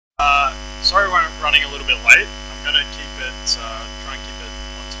sorry we're running a little bit late. I'm going to try and keep it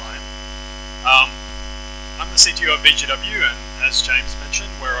on time. I'm the CTO of BGW, and as James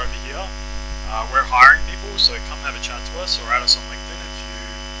mentioned, we're over here. We're hiring people, so come have a chat to us or add us on LinkedIn if you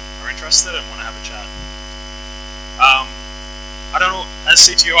are interested and want to have a chat. I don't know, as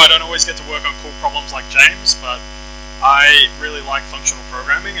CTO, I don't always get to work on cool problems like James, but I really like functional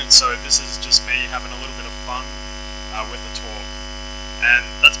programming, and so this is just me having a little bit of fun with the talk. And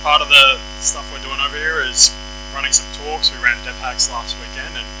that's part of the stuff we're doing over here, is running some talks. We ran Dev Hacks last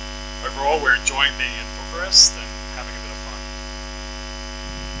weekend, and overall we're enjoying being in Bucharest and having a bit of fun.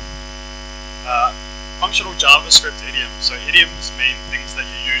 Functional JavaScript idioms. So idioms mean things that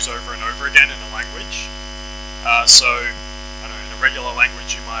you use over and over again in a language. So, I don't know, in a regular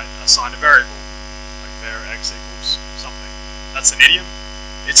language you might assign a variable, like var x equals something. That's an idiom.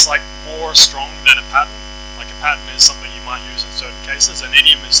 It's like more strong than a pattern. Like a pattern is something you might use in certain cases. An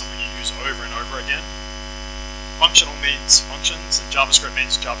idiom is something you use over and over again. Functional means functions, and JavaScript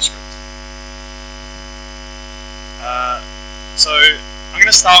means JavaScript. So I'm going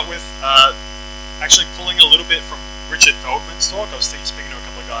to start with actually pulling a little bit from Richard Feldman's talk. I was speaking to a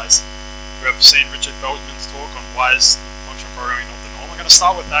couple of guys who have seen Richard Feldman's talk on why is functional programming not the norm. I'm going to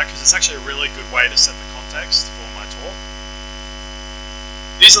start with that because it's actually a really good way to set the context for my talk.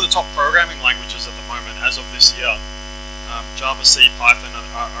 These are the top programming languages at the moment as of this year. Java, C, Python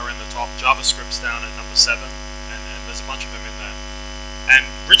are in the top. JavaScript's down at number 7, and there's a bunch of them in there. And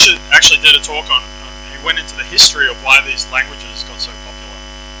Richard actually did a talk on he went into the history of why these languages got so popular.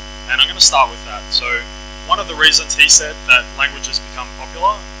 And I'm going to start with that. So one of the reasons he said that languages become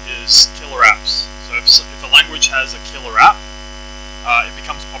popular is killer apps. So if a language has a killer app, it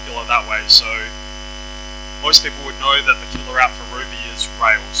becomes popular that way. So most people would know that the killer app for Ruby is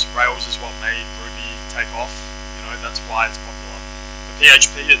Rails. Rails is what made Ruby take off. You know, that's why it's popular. For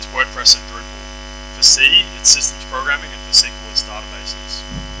PHP, it's WordPress and Drupal. For C, it's systems programming, and for SQL, it's databases.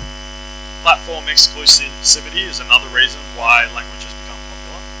 Platform exclusivity is another reason why languages become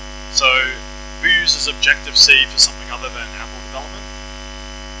popular. So who uses Objective-C for something other than Apple development?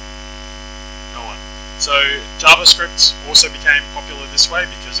 No one. So JavaScript also became popular this way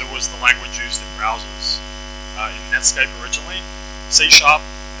because it was the language used in browsers. In Netscape originally. C#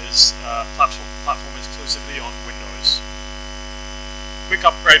 is platform exclusivity on Windows. Quick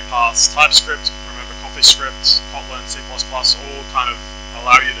upgrade paths, TypeScript, remember CoffeeScript, Kotlin, C++, all kind of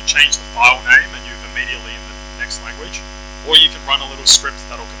allow you to change the file name and you're immediately in the next language, or you can run a little script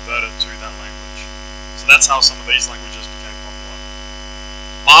that'll convert it to that language. So that's how some of these languages became popular.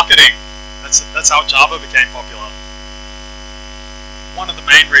 Marketing, that's how Java became popular. One of the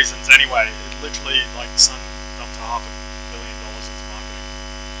main reasons anyway, it literally like Sun dumped $500 million into marketing.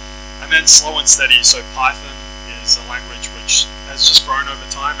 And then slow and steady, so Python is a language which has just grown over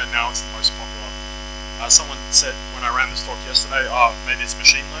time and now it's the most popular. Someone said when I ran this talk yesterday, oh, maybe it's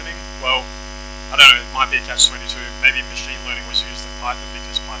machine learning. Well, I don't know, it might be a catch-22. Maybe machine learning was used in Python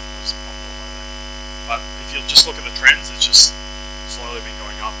because Python was popular by then. But if you just look at the trends, it's just slowly been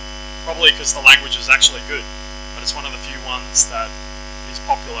going up. Probably because the language is actually good, but it's one of the few ones that is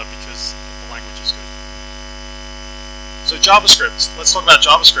popular because the language is good. So JavaScript, let's talk about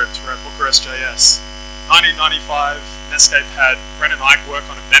JavaScript. We're at BucharestJS. 1995, Netscape had Brennan Ike work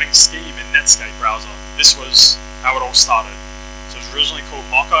on embedding scheme in Netscape browser. This was how it all started. So it was originally called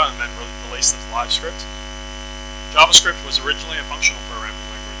Mocha and then released as LiveScript. JavaScript was originally a functional programming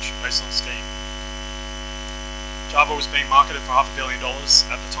language based on scheme. Java was being marketed for $500 million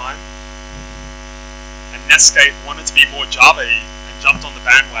at the time. And Netscape wanted to be more Java-y and jumped on the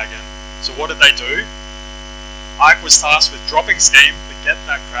bandwagon. So what did they do? Ike was tasked with dropping scheme, forget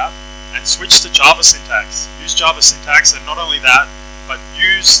that crap, and switch to Java syntax. Use Java syntax, and not only that, but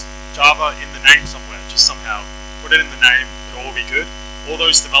use Java in the name somewhere, just somehow. Put it in the name, it'll all be good. All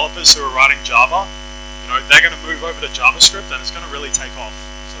those developers who are writing Java, you know, they're going to move over to JavaScript and it's going to really take off.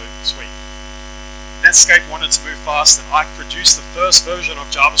 So, sweet. Netscape wanted to move fast, and Ike produced the first version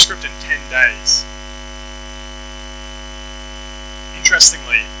of JavaScript in 10 days.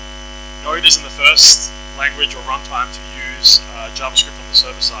 Interestingly, Node isn't the first language or runtime to use JavaScript on the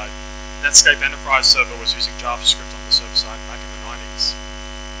server side. Netscape Enterprise Server was using JavaScript on the server side back in the 90s.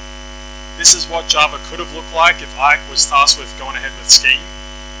 This is what Java could have looked like if Ike was tasked with going ahead with Scheme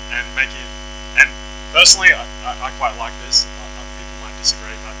and making it. And personally, I quite like this. People might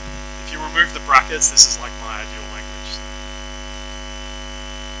disagree, but if you remove the brackets, this is like my ideal language.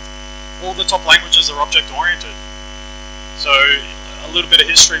 All the top languages are object-oriented. So a little bit of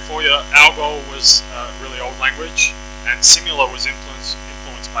history for you. Algol was a really old language, and Simula was influenced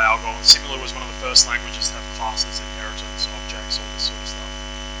by Algol. And Simula was one of the first languages to have classes, inheritance, objects, all this sort of stuff.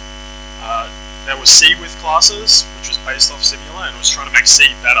 there was C with classes, which was based off Simula, and it was trying to make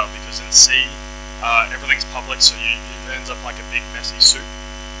C better, because in C, everything's public, so it ends up like a big messy soup.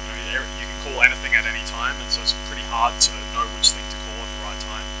 You can call anything at any time, and so it's pretty hard to know which thing to call at the right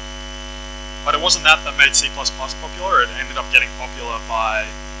time. But it wasn't that made C++ popular. It ended up getting popular by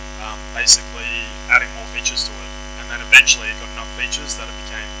basically adding more features to it, and then eventually it got enough features that it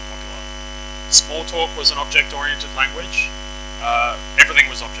became popular. Smalltalk was an object-oriented language. Everything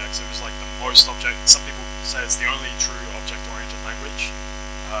was objects. It was like the most object. Some people say it's the only true object-oriented language.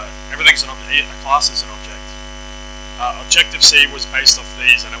 Everything's an object. A class is an object. Objective-C was based off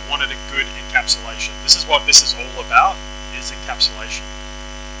these, and it wanted a good encapsulation. This is what this is all about, is encapsulation.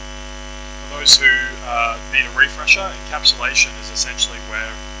 For those who need a refresher, encapsulation is essentially where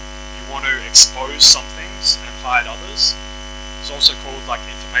you want to expose some things and hide others. It's also called like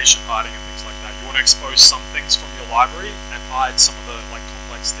information hiding and things like that. You want to expose some things from your library and hide some of the like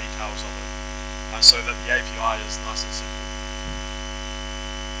complex details of it, so that the API is nice and simple.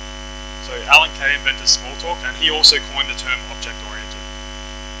 So Alan Kay invented Smalltalk, and he also coined the term object-oriented.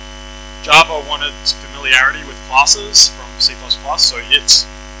 Java wanted familiarity with classes from C++, so it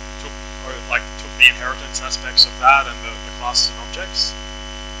took the inheritance aspects of that and the classes and objects.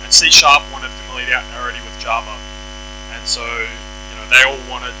 And C# wanted familiarity with Java, and so they all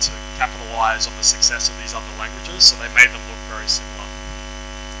wanted to capitalize on the success of these other languages, so they made them look very similar.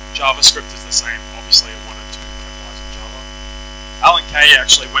 JavaScript is the same. Obviously, it wanted to capitalize on Java. Alan Kay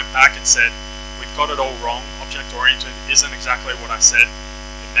actually went back and said, "We've got it all wrong. Object-oriented isn't exactly what I said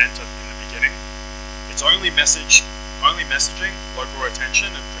it meant in the beginning. It's only messaging, local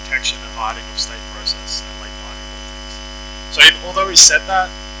retention, and protection and hiding of state process and late hiding of all things." So although he said that,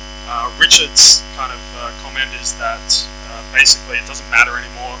 Richard's kind of comment is that basically it doesn't matter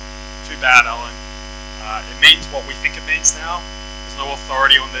anymore. Too bad, Alan. It means what we think it means now. There's no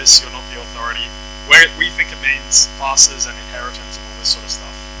authority on this. You're not the authority. We think it means classes and inheritance and all this sort of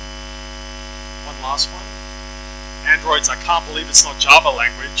stuff. One last one. Androids, I can't believe it's not Java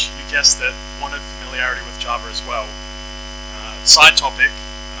language. You guessed it, wanted familiarity with Java as well. Side topic,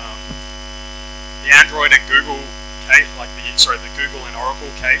 the Android and Google case, the Google and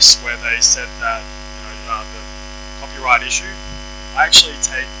Oracle case, where they said that the copyright issue. I actually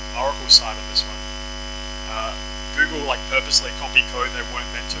take Oracle's side on this one. Google purposely copied code they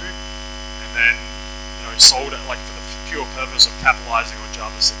weren't meant to, and then sold it for the pure purpose of capitalizing on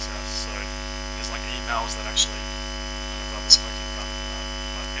Java's success. So there's emails that actually the smoking gun.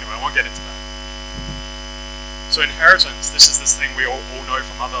 But anyway, I won't get into that. So inheritance, this is this thing we all know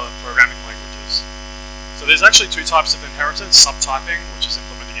from other programming languages. So there's actually two types of inheritance: subtyping, which is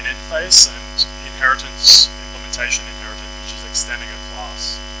implementing an interface, and inheritance implementation inheritance, which is extending a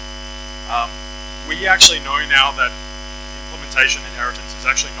class. We actually know now that implementation inheritance is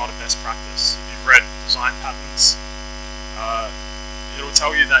actually not a best practice. If you've read design patterns, it'll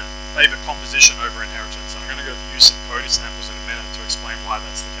tell you that favor composition over inheritance. I'm going to use some code examples in a minute to explain why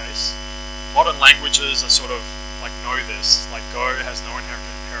that's the case. Modern languages are sort of know this. Go has no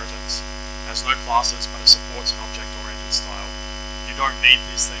inheritance, has no classes, but it supports an object-oriented style. You don't need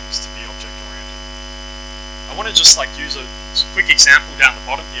these things to be object-oriented. I want to just use a quick example down the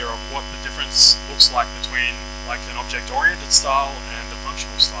bottom here of what the difference looks like between an object-oriented style and a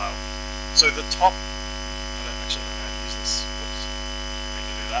functional style. So the top, actually I'm going to use this. Whoops, I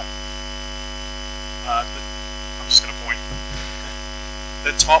need to do that. I'm just going to point.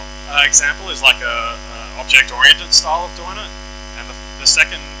 The top example is a object-oriented style of doing it, and the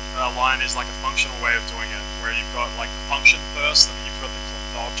second line is a functional way of doing it, where you've got the function first, and then you've got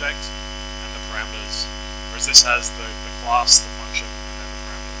the object and the parameters, whereas this has the class, the function, and then the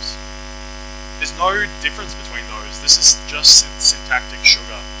parameters. There's no difference between those. This is just syntactic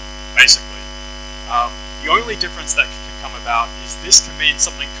sugar, basically. The only difference that can come about is this can mean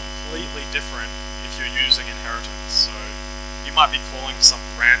something completely different if you're using inheritance. So you might be calling some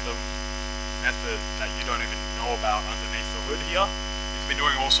random method that you don't even know about underneath the hood here. You could be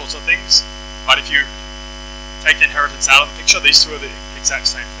doing all sorts of things, but if you take inheritance out of the picture, these two are the exact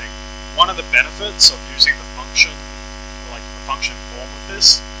same thing. One of the benefits of using the function, the function form of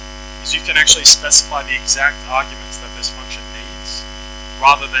this, is you can actually specify the exact arguments that this function needs,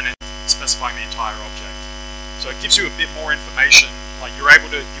 rather than specifying the entire object. So it gives you a bit more information, you're able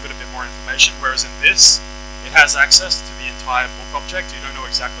to give it a bit more information, whereas in this, it has access to the entire book object. You don't know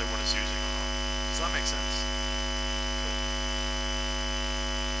exactly what it's using or not. Does that make sense?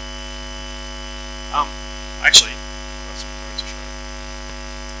 Cool. Actually, I've got some code to show.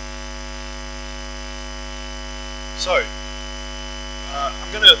 So, I'm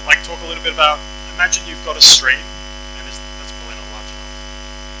going to talk a little bit about, imagine you've got a stream, and that's probably not large enough.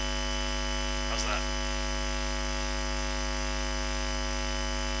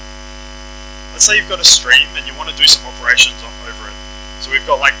 let's say you've got a stream and you want to do some operations over it. So we've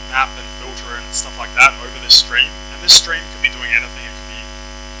got like map and filter and stuff like that over this stream, and this stream could be doing anything. It could be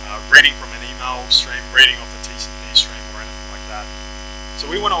reading from an email stream, reading off a TCP stream, or anything like that. So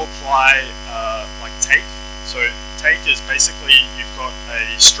we want to apply like take. So take is basically you've got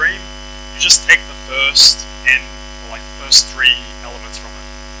a stream, you just take the first n, or like the first 3 elements from it.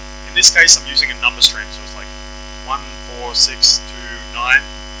 In this case I'm using a number stream, so it's like 1, 4, 6, 2, 9,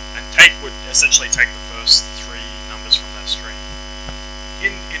 and take would essentially take the first 3 numbers from that stream.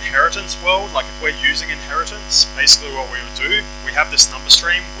 In inheritance world, like if we're using inheritance, basically what we would do, we have this number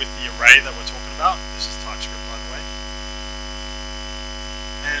stream with the array that we're talking about. This is TypeScript, by the way.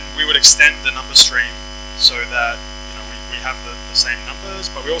 And we would extend the number stream so that we have the same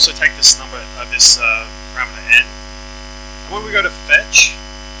numbers, but we also take this parameter n. And when we go to fetch,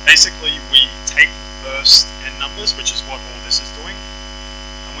 basically we take the first n numbers, which is what all this is doing,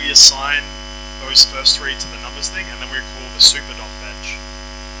 and we assign those first 3 to the numbers thing, and then we call the super.fetch,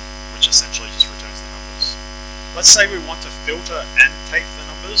 which essentially just returns the numbers. Let's say we want to filter and take the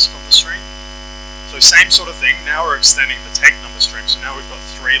numbers from the stream. So same sort of thing, now we're extending the take number stream, so now we've got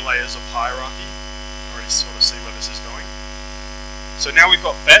 3 layers of hierarchy. Already sort of see where this is going. So now we've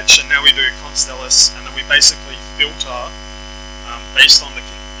got fetch, and now we do const ls, and then we basically filter based on the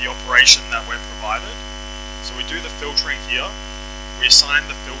operation that we're provided. So we do the filtering here, we assign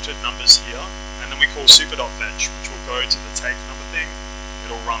the filtered numbers here, and then we call super.fetch, which will go to the take number thing,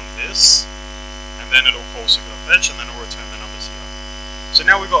 it'll run this, and then it'll call super.fetch, and then it'll return the numbers here. So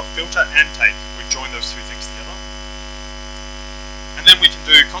now we've got filter and take, we've joined those 2 things together. And then we can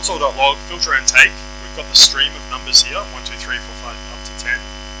do console.log filter and take. We've got the stream of numbers here, 1, 2, 3, 4, 5, up to 10.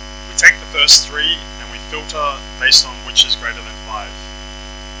 We take the first 3 and we filter based on which is greater than 5.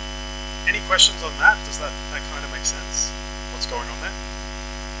 Any questions on that? Does that kind of make sense? What's going on there?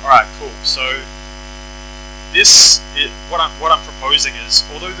 Alright, cool. So what I'm proposing is,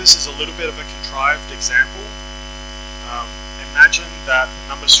 although this is a little bit of a contrived example, imagine that the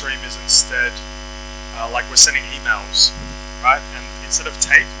number stream is instead like we're sending emails, right? And instead of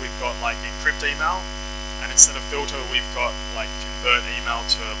take, we've got like encrypt email, and instead of filter, we've got like convert email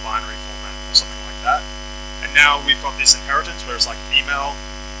to a binary format or something like that. And now we've got this inheritance where it's like email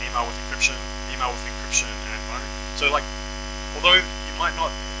with encryption, and binary. So like, although you might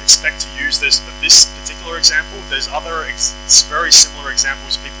not expect to use this for this particular example, there's other very similar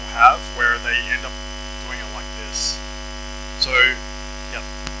examples people have where they end up doing it like this. So, yeah,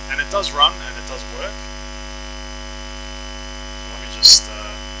 and it does run and it does work. Let me just,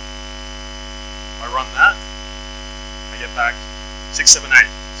 I run that, I get back 6, 7, 8.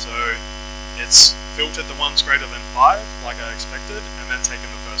 So it's filtered the ones greater than 5, like I expected, and then taken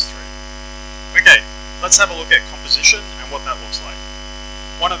the first 3. Okay, let's have a look at composition and what that looks like.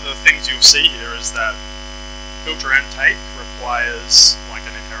 One of the things you'll see here is that filter and take requires like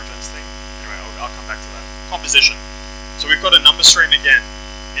an inheritance thing. Anyway, I'll come back to that. Composition. So we've got a number stream again.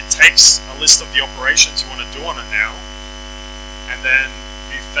 It takes a list of the operations you want to do on it now, and then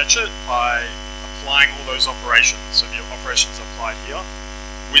you fetch it by applying all those operations. So the operations are applied here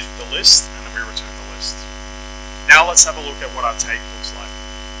with the list, and then we return the list. Now let's have a look at what our take looks like.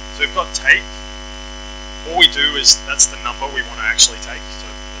 So we've got take. All we do is, that's the number we want to actually take. So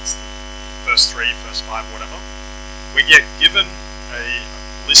it's the first 3, first 5, whatever. We get given a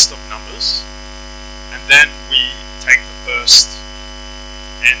list of numbers, and then we take the first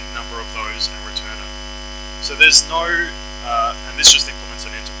n number of those and return it. So there's no, and this just implements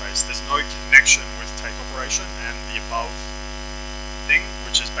an interface, there's no connection with take operation and the above thing,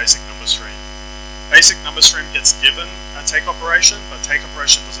 which is basic number stream. Basic number stream gets given a take operation, but take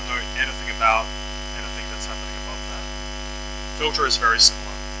operation doesn't know anything about anything that's happening above that. Filter is very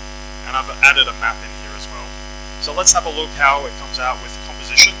similar, and I've added a map in here as well. So let's have a look how it comes out with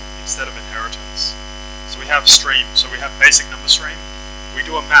composition instead of inheritance. So we have stream, so we have basic number stream. We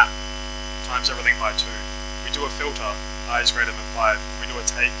do a map, times everything by 2. We do a filter, I is greater than 5. We do a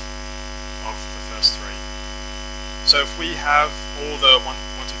take of the first 3. So if we have all the 1, 2,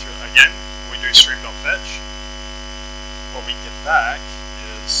 3 again, we do stream.fetch, what we get back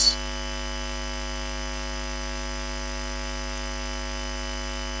is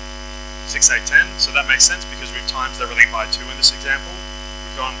 (6, 8, 10). So that makes sense because we've times everything by 2 in this example.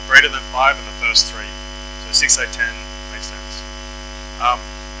 We've gone greater than 5 in the first 3. So 6, 8, 10 makes sense.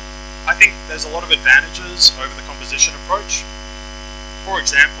 I think there's a lot of advantages over the composition approach. For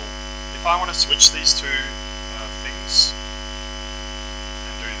example, if I want to switch these two things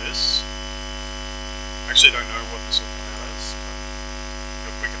and do this, I actually don't know what this will come out as.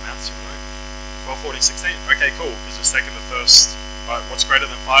 You're quick at maths, you know. 12, 14, 16. Okay, cool, because it's taken the first. right? What's greater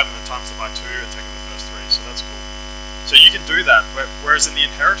than 5, and then times it by 2 and taking the first 3, so that's cool. So you can do that, whereas in the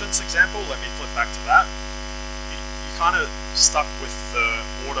inheritance example, let me flip back to that, you kind of stuck with the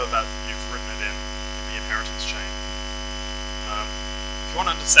order that you've written it in the inheritance chain. If you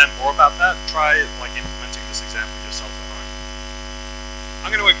want to understand more about that, try like implementing this example yourself at home.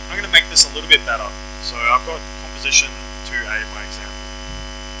 I'm going to make this a little bit better. So I've got composition 2a my example.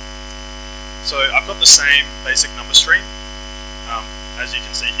 So I've got the same basic number stream, as you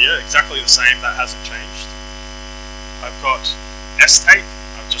can see here, exactly the same, that hasn't changed. I've got stake,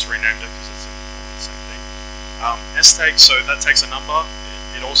 I've just renamed it because it's the same thing. Stake, so that takes a number,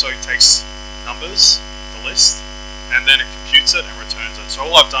 it also takes numbers, the list, and then it computes it and returns it. So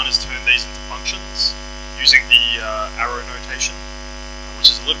all I've done is turn these into functions using the arrow notation, which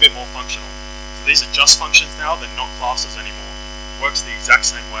is a little bit more functional. So these are just functions now, they're not classes anymore. It works the exact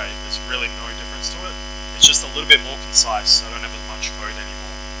same way, there's really no difference to it. It's just a little bit more concise, I don't have as much code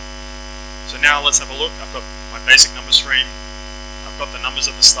anymore. So now let's have a look. I've got my basic number stream, I've got the numbers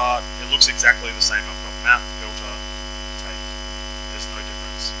at the start, it looks exactly the same. I've got map, filter, take, there's no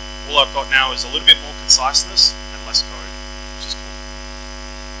difference. All I've got now is a little bit more conciseness and less code, which is cool.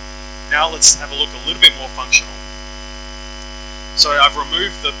 Now let's have a look a little bit more functional. So I've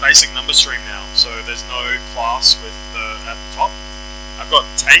removed the basic number stream now, so there's no class with at the top. I've got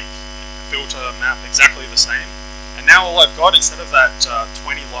take, filter, map, exactly the same. And now all I've got, instead of that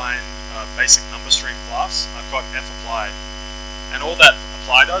 20-line basic number stream class, I've got fapply. And all that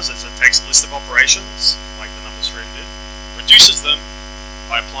apply does is it takes a list of operations, like the number stream did, reduces them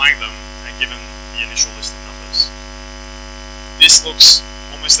by applying them and given the initial list of numbers. This looks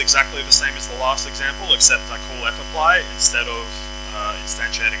almost exactly the same as the last example, except I call fapply instead of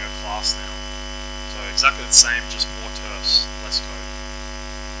instantiating a class now. So exactly the same, just more terse, less code.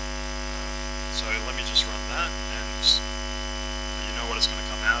 So let me just run that, and you know what it's going to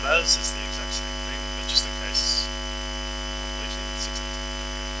come out as. It's the exact same thing, but just in case I'm leaving, it's exactly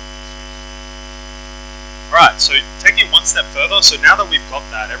the same. Alright, so taking it one step further, so now that we've got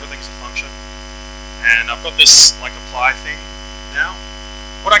that, everything's a function, and I've got this like apply thing now,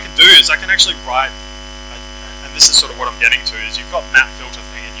 what I can do is I can actually write, and this is sort of what I'm getting to, is you've got map filter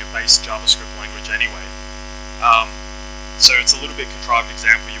thing in your base JavaScript language anyway. So it's a little bit contrived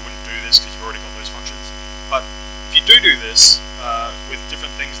example, you wouldn't do this because you've already got those functions. But if you do this with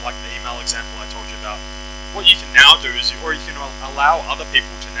different things like the email example I told you about, what you can now do is, or you can allow other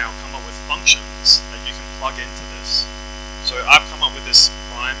people to now come up with functions that you can plug into this. So I've come up with this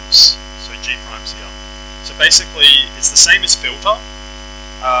primes, so G primes here. So basically it's the same as filter,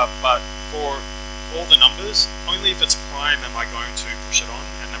 but for all the numbers, only if it's prime am I going to push it on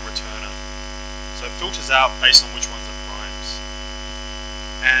and then return it. So it filters out based on which ones are primes.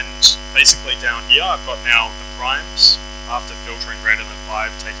 And basically down here I've got now the primes after filtering greater than 5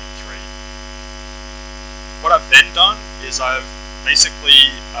 taking 3. What I've then done is I've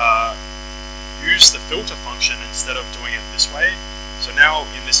basically used the filter function instead of doing it this way. So now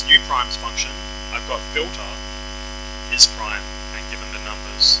in this new primes function I've got filter is prime and given the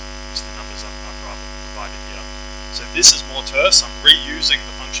numbers, which the numbers I've provided here. So this is more terse, I'm reusing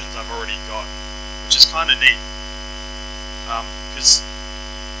the functions I've already got, which is kind of neat, because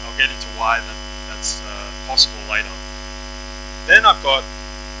I'll get into why that's possible later. Then I've got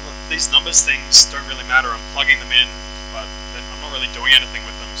these numbers things don't really matter, I'm plugging them in, but then I'm not really doing anything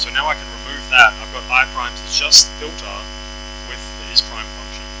with them. So now I can remove that. I've got iPrimes as just filter with the isPrime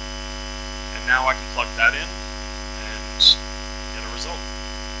function. And now I can plug that in and get a result.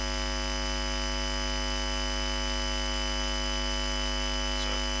 So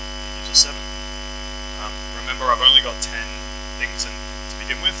it gives us 7. Remember, I've only got 10 things to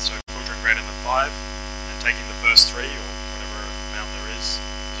begin with, so filtering greater than 5 and taking the first 3 or whatever amount there is.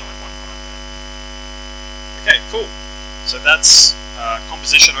 There's only one prime there. Okay, cool. So that's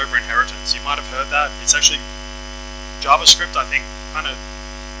composition over inheritance. You might have heard that. It's actually JavaScript, I think, kind of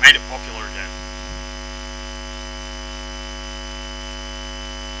made it popular again.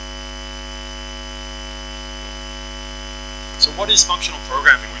 So what is functional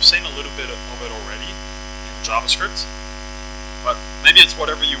programming? We've seen a little bit of it already in JavaScript, but maybe it's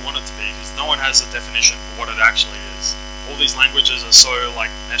whatever you want it to be, because no one has a definition for what it actually is. All these languages are so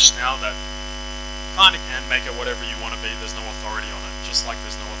like meshed now that you kind of can make it whatever you want to be. There's no authority on it, just like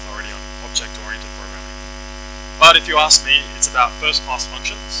there's no authority on object-oriented programming. But if you ask me, it's about first-class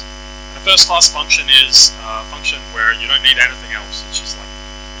functions. And a first-class function is a function where you don't need anything else. It's just like,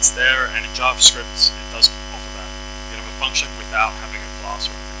 it's there, and in JavaScript, it does offer that. You can have a function without having a class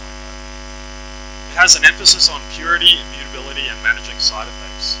or anything like that. It has an emphasis on purity, immutability, and managing side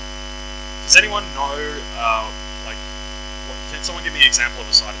effects. Does anyone know, Can someone give me an example of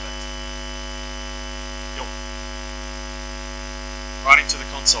a side effect? Yep. Writing to the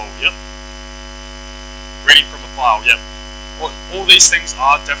console, yep. Reading from a file, yep. All these things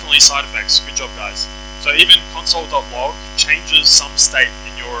are definitely side effects. Good job, guys. So even console.log changes some state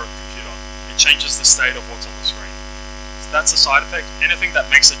in your computer. It changes the state of what's on the screen. So that's a side effect. Anything that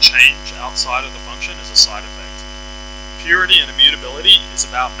makes a change outside of the function is a side effect. Purity and immutability is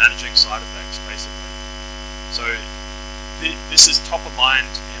about managing side effects, basically. So this is top of mind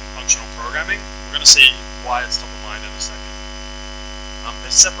in functional programming. We're going to see why it's top of mind in a second.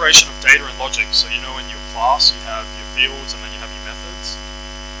 There's separation of data and logic. So in your class you have your fields and then you have your methods.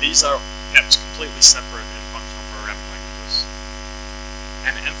 These are kept completely separate in functional programming languages.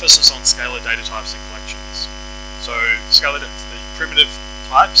 And emphasis on scalar data types and collections. So the primitive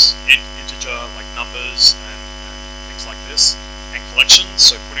types, integer like numbers and things like this, and collections,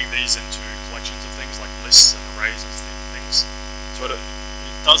 so putting these into collections of things like lists and arrays and things. So it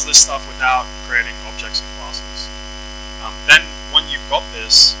does this stuff without creating objects and classes. Then when you've got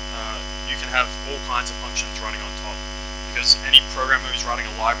this, you can have all kinds of functions running on top, because any programmer who's writing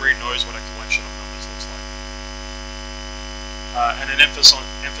a library knows what a collection of numbers looks like. And an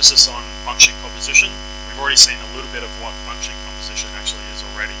emphasis on function composition. We've already seen a little bit of what function composition actually is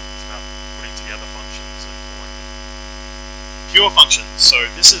already. It's about putting together functions and calling them. Pure functions. So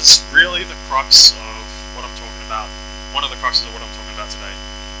this is really the crux of what I'm talking about. One of the cruxes of what I'm talking about today.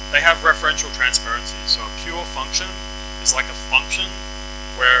 They have referential transparency. So a pure function is like a function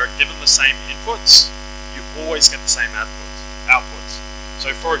where, given the same inputs, you always get the same outputs.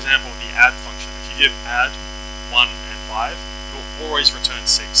 So for example, the add function, if you give add 1 and 5, it will always return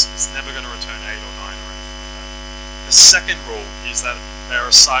 6. It's never going to return 8 or 9 or anything like that. The second rule is that they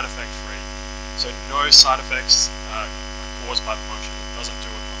are side effect free. So no side effects are caused by the function. It doesn't do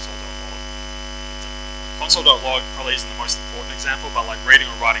a console.log. Console.log probably isn't the most important example, but like reading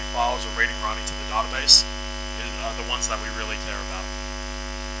or writing files or reading writing to the database are the ones that we really care about.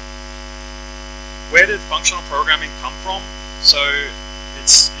 Where did functional programming come from? So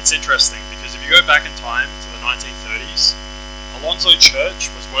it's interesting, because if you go back in time to the 1930s, Alonzo Church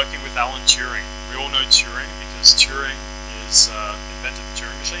was working with Alan Turing. We all know Turing because Turing invented the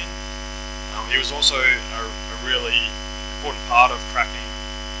Turing machine. He was also a really important part of cracking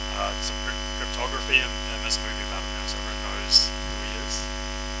some cryptography, and there's a movie about it now, so everyone knows who he is.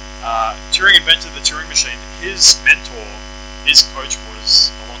 Turing invented the Turing machine. His mentor, his coach, was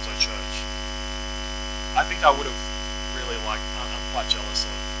Alonzo Church. I think I would have really liked, I'm quite jealous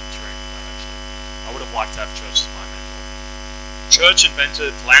of Turing for that actually. I would have liked to have Church as my mentor. Church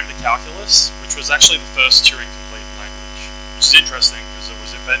invented lambda calculus, which was actually the first Turing complete language, which is interesting because it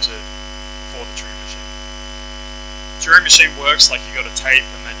was invented before the Turing machine. Turing machine works like you got a tape,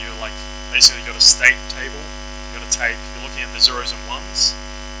 and then you're like, basically got a state table, you got a tape, you're looking at the zeros and ones.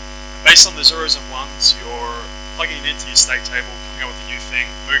 Based on the zeros and ones, you're plugging it into your state table, coming up with a new thing,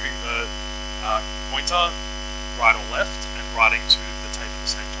 moving the pointer right or left, and writing to the tape at the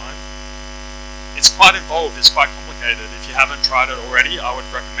same time. It's quite involved, it's quite complicated. If you haven't tried it already, I would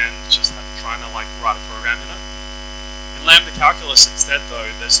recommend just trying to write a program in it. In lambda calculus instead though,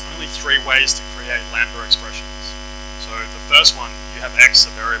 there's only 3 ways to create lambda expressions. So the first one, you have x,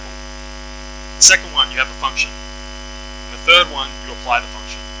 a variable. The second one, you have a function. And the third one, you apply the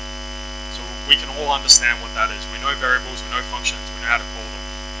function. So we can all understand what that is. We know variables, we know functions, we know how to call them.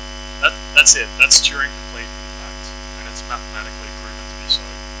 That's it. That's Turing complete, in fact, and it's mathematically proven to be so.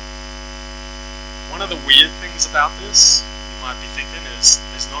 One of the weird things about this, you might be thinking, is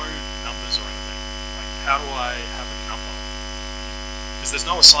there's no numbers or anything. Like, how do I have a number? Because there's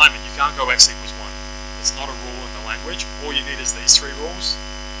no assignment. You can't go x equals 1. It's not a rule in the language. All you need is these 3 rules.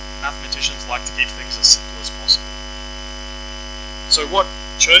 Mathematicians like to keep things as simple as possible. So what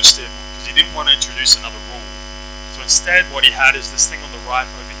Church did, because he didn't want to introduce another rule, so instead what he had is this thing on the right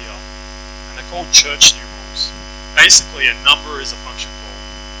over here, and they're called Church numerals. Basically a number is a function call.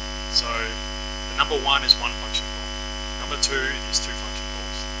 So the number 1 is 1 function call, number 2 is 2 function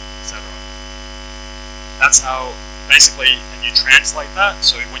calls, etc. That's how, basically, and you translate that,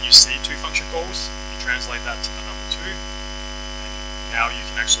 so when you see 2 function calls, you translate that to the number 2, and now you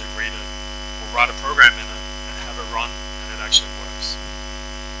can actually read it, or write a program in it, and have it run, and it actually works.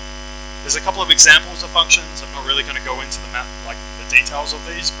 There's a couple of examples of functions. I'm not really going to go into the details of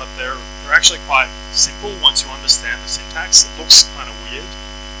these, but they're actually quite simple once you understand the syntax. It looks kind of weird,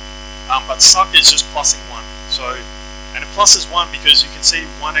 but suck is just plussing 1. So, and it pluses 1 because you can see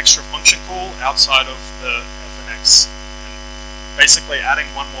 1 extra function call outside of the f and x. And basically, adding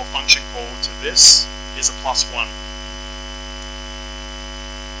 1 more function call to this is a +1.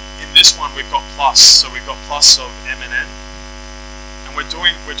 In this one, we've got plus, so we've got plus of m and n. And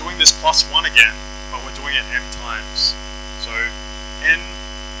we're doing this +1 again, but we're doing it m times. So n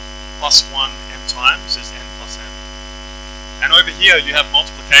plus 1 m times is n plus n. And over here you have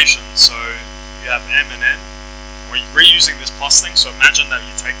multiplication, so you have m and n. We're reusing this plus thing, so imagine that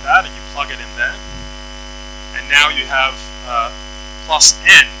you take that and you plug it in there. And now you have plus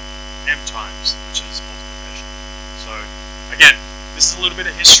n m times, which is multiplication. So again, this is a little bit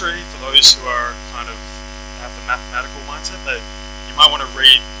of history for those who are kind of have the mathematical mindset. That you might want to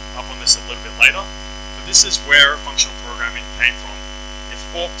read up on this a little bit later. But this is where functional programming came from. It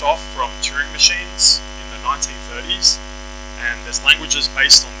forked off from Turing machines in the 1930s, and there's languages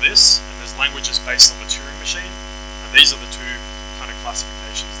based on this, and there's languages based on the Turing machine, and these are the two kind of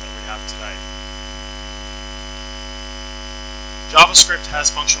classifications that we have today. JavaScript has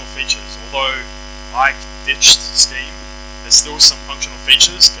functional features, although Ike ditched Scheme, there's still some functional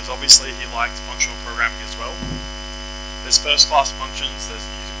features, because obviously he liked functional programming as well. There's first-class functions, you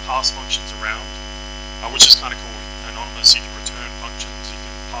can pass functions around, which is kind of cool. Anonymous, you can return functions, you can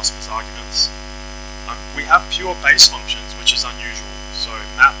pass them as arguments. We have pure base functions, which is unusual. So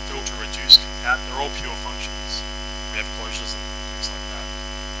map, filter, reduce, concat, they're all pure functions. We have closures and things like that.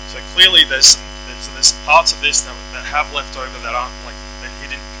 So clearly there's some parts of this that have left over that aren't like, that he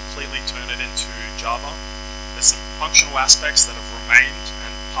didn't completely turn it into Java. There's some functional aspects that have remained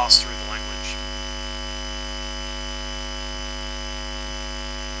and passed through the language.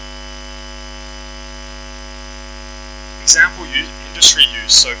 Example industry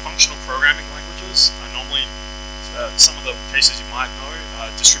use, so functional programming languages are normally, some of the cases you might know,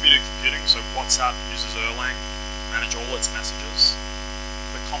 distributed computing, so WhatsApp uses Erlang to manage all its messages.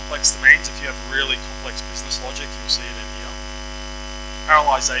 For complex domains, if you have really complex business logic, you'll see it in here.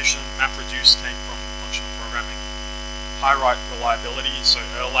 Parallelization, MapReduce came from functional programming. High reliability, so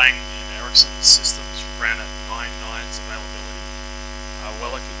Erlang in Ericsson's systems ran at 9 nines availability.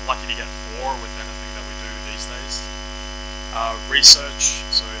 We're lucky to get 4 with anything that we do these days. Research,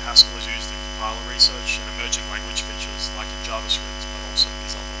 so Haskell is used in compiler research, and emerging language features like in JavaScript, but also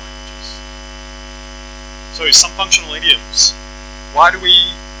these other languages. So some functional idioms. Why do we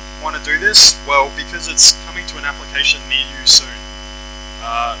want to do this? Well, because it's coming to an application near you soon.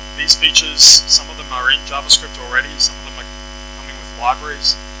 These features, some of them are in JavaScript already, some of them are coming with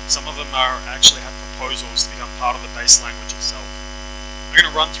libraries, some of them are actually have proposals to become part of the base language itself. I'm going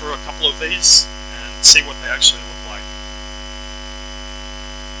to run through a couple of these and see what they actually look like.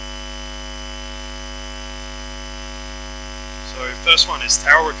 So first one is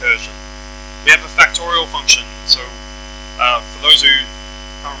tail recursion. We have a factorial function. So for those who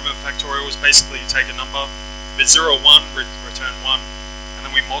can't remember, factorial is basically you take a number, if it's 0 or 1, return 1, and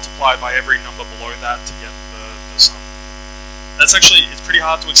then we multiply by every number below that to get the sum. That's actually, it's pretty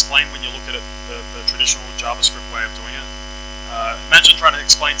hard to explain when you look at it, the traditional JavaScript way of doing it. Imagine trying to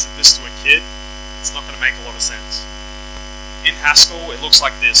explain this to a kid, it's not going to make a lot of sense. In Haskell, it looks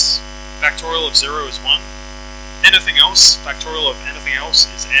like this. Factorial of 0 is 1. Anything else, factorial of anything else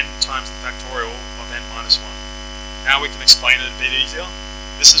is n times the factorial of n minus 1. Now we can explain it a bit easier.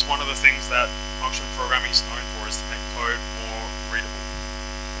 This is one of the things that functional programming is known for, is to make code more readable.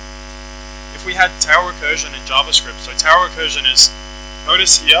 If we had tail recursion in JavaScript, so tail recursion is,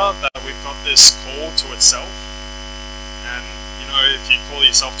 notice here that we've got this call to itself, and you know, if you call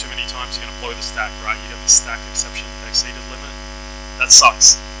yourself too many times, you're going to blow the stack, right? You get the stack exception, exceeded limit. That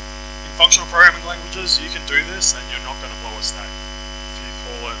sucks. Functional programming languages, you can do this and you're not going to blow a stack if you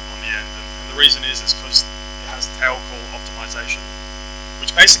call it on the end. And the reason is because it has tail call optimization,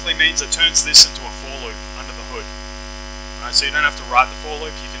 which basically means it turns this into a for loop under the hood. Right, so you don't have to write the for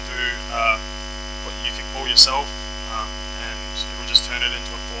loop, you can do what you can call yourself, and it will just turn it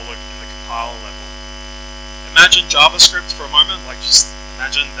into a for loop in the compiler level. Imagine JavaScript for a moment, like just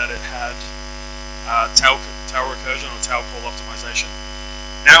imagine that it had tail recursion or tail call optimization.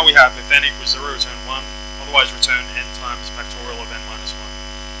 Now we have if n equals 0, return 1, otherwise return n times factorial of n minus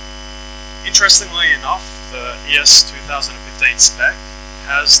 1. Interestingly enough, the ES 2015 spec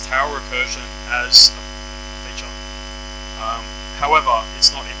has tail recursion as a feature. However, it's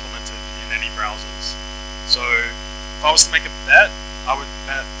not implemented in any browsers. So if I was to make a bet, I would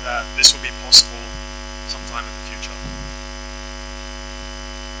bet that this will be possible sometime in the future.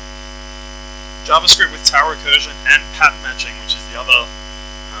 JavaScript with tail recursion and pattern matching, which is the other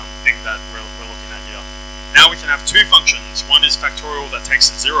thing that we're looking at here. Now we can have 2 functions. One is factorial that takes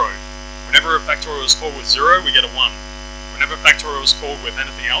a 0. Whenever a factorial is called with 0, we get a 1. Whenever a factorial is called with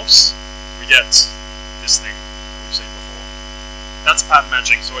anything else, we get this thing that we've seen before. That's pattern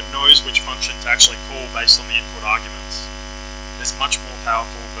matching, so it knows which function to actually call based on the input arguments. There's much more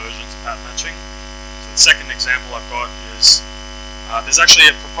powerful versions of pattern matching. So the second example I've got is There's actually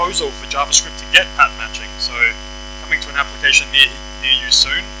a proposal for JavaScript to get pattern matching, so coming to an application near you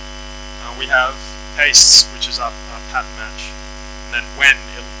soon. We have pastes, which is our pattern match, and then when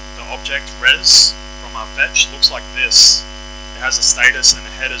the object res from our fetch looks like this, it has a status and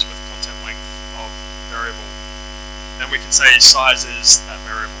a headers with content length of variable. Then we can say size is that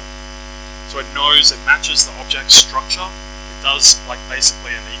variable. So it knows, it matches the object structure. It does like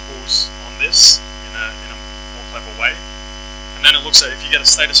basically an equals on this in a more clever way. And then it looks at, if you get a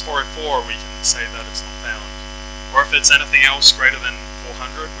status 404, we can say that it's not found. Or if it's anything else greater than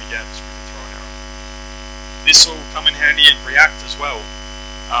 400, we can throw an error. This will come in handy in React as well.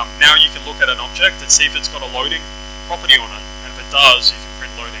 Now you can look at an object and see if it's got a loading property on it. And if it does, you can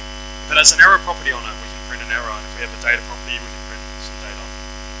print loading. If it has an error property on it, we can print an error. And if we have a data property, we can print some data.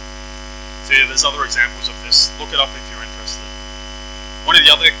 So yeah, there's other examples of this. Look it up if you're interested. One of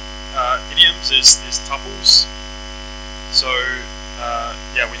the other idioms is tuples. So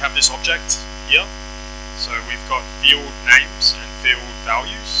yeah, we have this object here. So we've got field names and field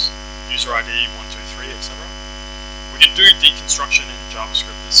values, user ID 123, etc. We can do deconstruction in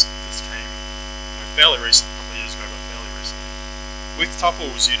JavaScript. This came fairly recent, a couple of years ago, but fairly recently. With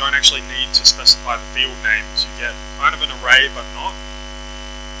tuples, you don't actually need to specify the field names. You get kind of an array, but not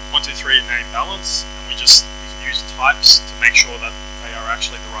 123 name balance, and you can use types to make sure that they are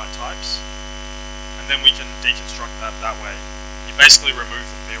actually the right types. And then we can deconstruct that way. You basically remove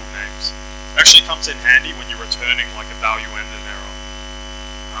the field names. It actually comes in handy when you're returning like a value and an error.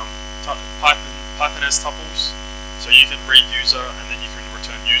 Python has tuples, so you can read user and then you can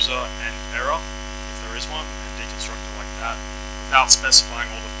return user and error if there is one, and deconstruct it like that without specifying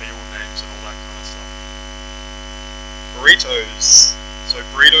all the field names and all that kind of stuff. Burritos. So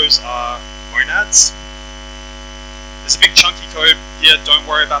burritos are monads. There's a big chunky code here, don't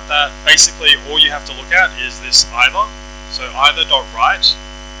worry about that. Basically, all you have to look at is this either. So either.write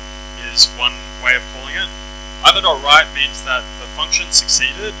is one way of calling it. Either.write means that the function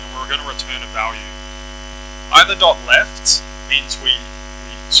succeeded and we're going to return a value. Either.left means we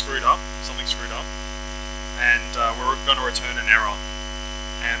screwed up, something screwed up, and we're going to return an error.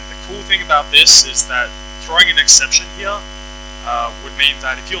 And the cool thing about this is that throwing an exception here would mean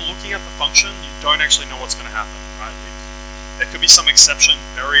that if you're looking at the function, you don't actually know what's going to happen, right? There could be some exception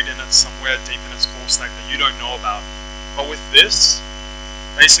buried in it somewhere deep in its call stack that you don't know about. But with this,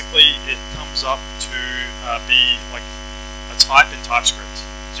 basically it comes up to be like a type in TypeScript.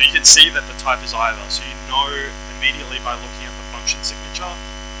 So you can see that the type is either. So you know immediately by looking at the function signature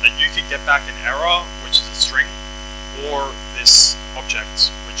that you can get back an error, which is a string, or this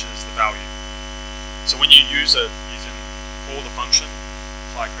object, which is the value. So when you use it, you can call the function,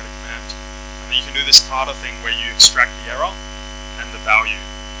 apply credit command, and then you can do this harder thing where you extract the error and the value.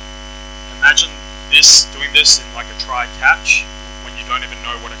 Imagine doing this in like a try-catch when you don't even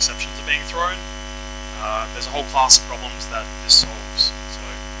know what exceptions are being thrown. There's a whole class of problems that this solves, so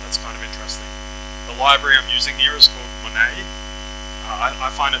that's kind of interesting. The library I'm using here is called Monet.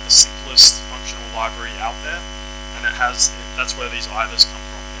 I find it the simplest functional library out there, and that's where these eithers come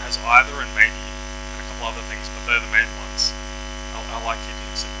from. It has either and maybe, and a couple other things, but they're the main ones. I like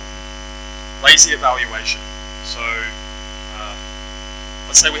keeping it simple. Lazy evaluation. So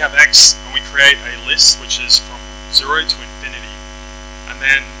let's say we have X and we create a list which is from 0 to infinity, and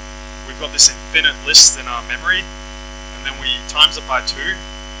then we've got this infinite list in our memory, and then we times it by 2,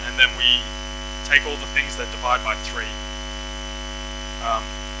 and then we take all the things that divide by 3.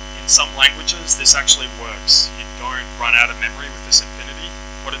 In some languages this actually works. You don't run out of memory with this infinity.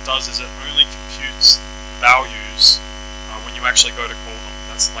 What it does is it only computes values when you actually go to call them.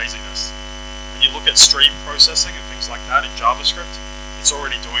 That's laziness. When you look at stream processing and things like that in JavaScript, it's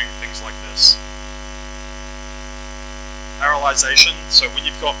already doing things like this. Parallelization, so when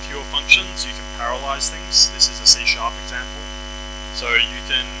you've got pure functions, you can parallelize things. This is a C# example. So you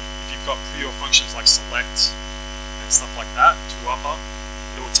can, if you've got pure functions like select and stuff like that, to upper,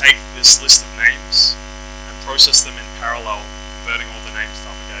 it will take this list of names and process them in parallel, converting all the names to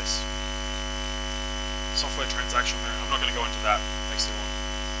uppercase. Software transaction, I'm not going to go into that, makes it one.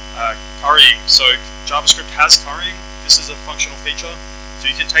 Currying, so JavaScript has currying. This is a functional feature. So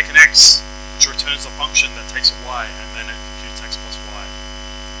you can take an X, which returns a function that takes a Y, and then it computes X plus Y.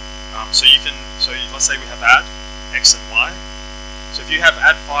 So let's say we have add X and Y. So if you have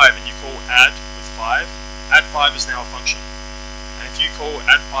add 5 and you call add with 5, add 5 is now a function. And if you call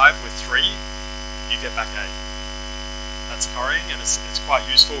add 5 with 3, you get back A. That's currying, and it's quite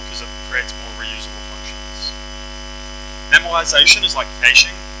useful because it creates more reusable functions. Memoization is like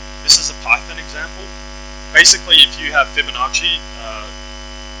caching. This is a Python example. Basically, if you have Fibonacci,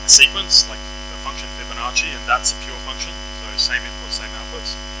 a sequence, like the function Fibonacci, and that's a pure function, so same inputs, same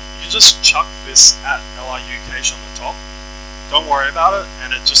outputs. You can just chuck this at LRU cache on the top. Don't worry about it,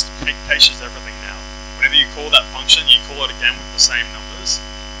 and it just caches everything now. Whenever you call that function, you call it again with the same numbers.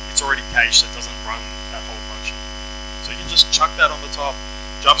 It's already cached, it doesn't run that whole function. So you can just chuck that on the top.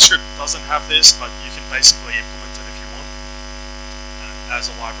 JavaScript doesn't have this, but you can basically implement it if you want as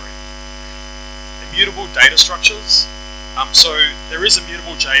a library. Immutable data structures. So there is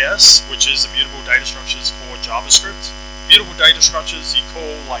immutable JS, which is immutable data structures for JavaScript. Immutable data structures, you call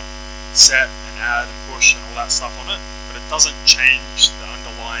like set and add and push and all that stuff on it, but it doesn't change the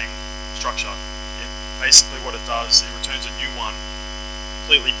underlying structure. Basically what it does, it returns a new one,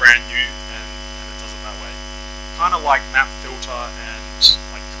 completely brand new, and it does it that way. Kind of like map filter and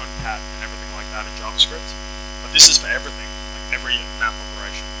like concat and everything like that in JavaScript, but this is for everything, like every map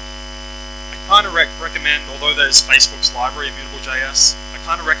operation. I kind of recommend, although there's Facebook's library, Immutable.js, I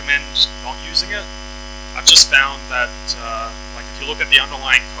kind of recommend not using it. I've just found that, like if you look at the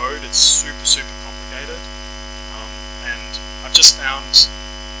underlying code, it's super complicated, and I've just found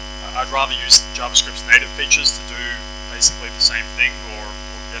I'd rather use JavaScript's native features to do basically the same thing or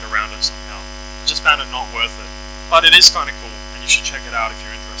get around it somehow. I just found it not worth it. But it is kind of cool, and you should check it out if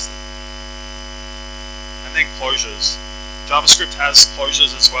you're interested. And then closures. JavaScript has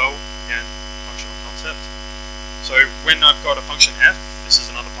closures as well, again, functional concept. So when I've got a function f, this is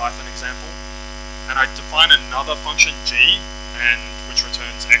another Python example, and I define another function g, and which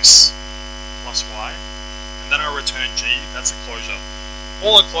returns x plus y, and then I return g, that's a closure.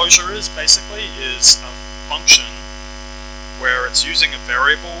 All a closure is basically is a function where it's using a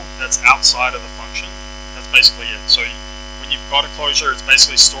variable that's outside of the function. That's basically it. So when you've got a closure, it's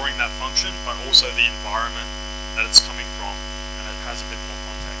basically storing that function, but also the environment that it's coming from, and it has a bit more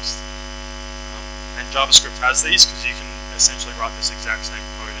context. And JavaScript has these because you can essentially write this exact same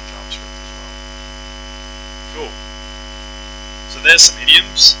code in JavaScript as well. Cool. So there's some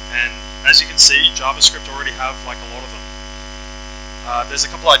idioms, and as you can see, JavaScript already have like a lot of them. There's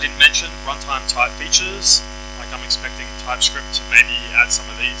a couple I didn't mention, runtime type features, like I'm expecting TypeScript to maybe add some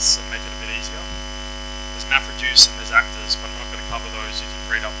of these and make it a bit easier. There's MapReduce and there's actors, but I'm not going to cover those, you can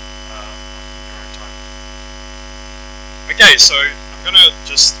read up in your own time. Okay, so I'm going to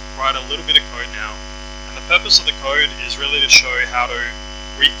just write a little bit of code now, and the purpose of the code is really to show how to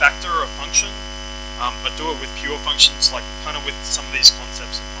refactor a function, but do it with pure functions, like kind of with some of these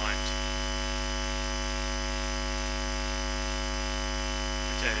concepts in mind.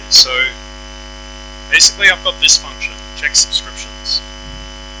 Okay, so basically I've got this function, check subscriptions.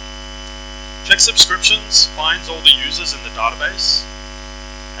 Check subscriptions finds all the users in the database,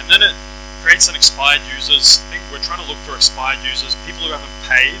 and then it creates an expired users. I think we're trying to look for expired users, people who haven't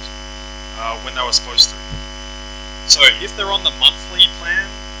paid when they were supposed to. So if they're on the monthly plan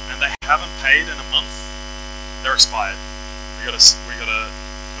and they haven't paid in a month, they're expired. We gotta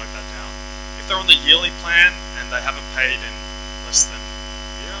note that down. If they're on the yearly plan and they haven't paid in less than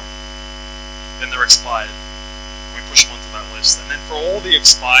then they're expired. We push them onto that list. And then for all the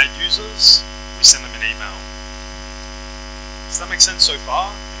expired users, we send them an email. Does that make sense so far?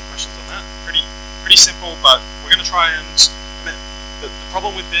 Any questions on that? Pretty simple, but we're going to try and... The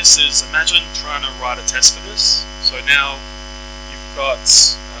problem with this is, imagine trying to write a test for this. So now you've got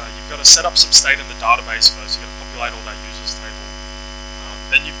to set up some state in the database first. You've got to populate all that users table.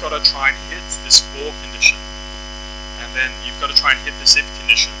 Then you've got to try and hit this for condition. And then you've got to try and hit this if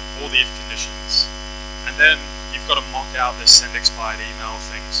condition, all the if conditions. And then you've got to mock out this send expired email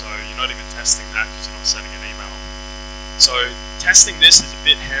thing, so you're not even testing that because you're not sending an email. So testing this is a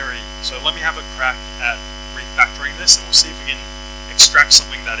bit hairy, so let me have a crack at refactoring this and we'll see if we can extract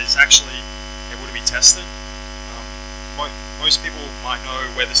something that is actually able to be tested. Most people might know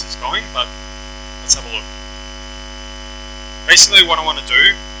where this is going, but let's have a look. Basically what I want to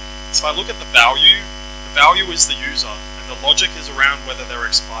do is if I look at the value is the user, and the logic is around whether they're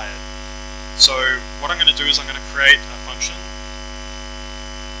expired. So what I'm going to do is I'm going to create a function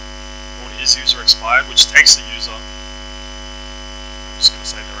called isUserExpired, which takes the user. I'm just going to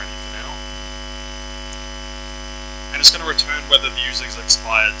say they're any for now. And it's going to return whether the user is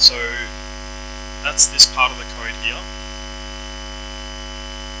expired. So that's this part of the code here.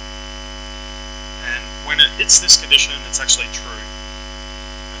 And when it hits this condition, it's actually true.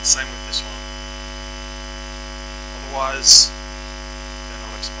 And same with this one. Otherwise, they're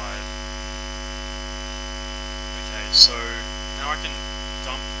not expired. Okay, so now I can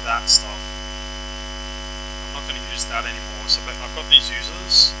dump that stuff. I'm not going to use that anymore. So I've got these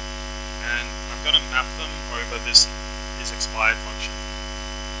users, and I'm going to map them over this isExpired function.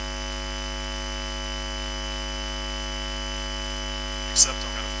 Except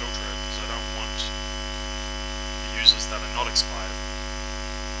I'm going to filter it because I don't want the users that are not expired.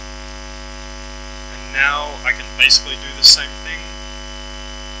 And now I can basically do the same thing.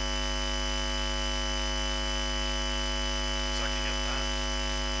 So I can get that.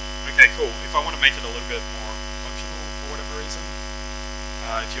 Okay, cool. If I want to make it a little bit more functional for whatever reason,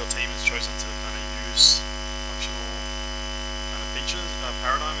 if your team has chosen to kind of use functional kind of features,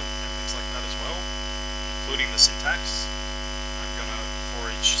 paradigm and things like that as well, including the syntax, I'm going to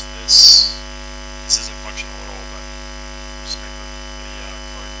for each this. This isn't functional at all, but I'll just make the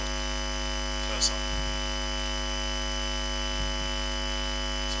code look cursor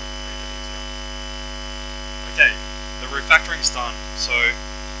so we can read it easier. Okay, the refactoring is done. So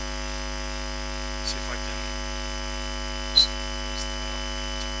see if I can just close that up.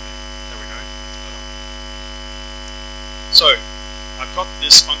 There we go. That's better. So I've got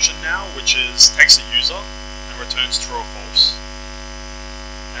this function now, which takes a user and returns true or false.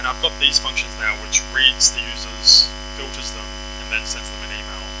 And I've got these functions now, which reads the users, filters them, and then sends them an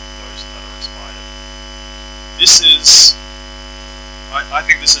email, those that are expired. This is, I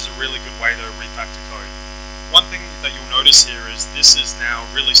think this is a really good way to refactor code. One thing that you'll notice here is this is now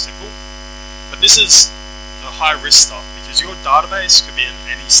really simple, but this is the high risk stuff, because your database could be in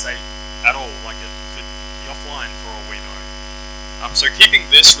any state at all, like it could be offline for all we know. So keeping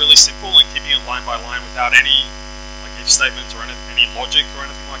this really simple and keeping it line by line without any like if statements or any logic or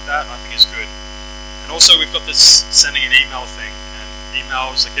anything like that, I think is good. And also we've got this sending an email thing, and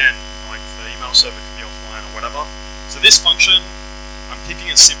emails again, like the email server can be offline or whatever. So this function, I'm keeping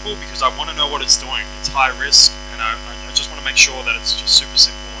it simple because I want to know what it's doing. It's high risk, and I just want to make sure that it's just super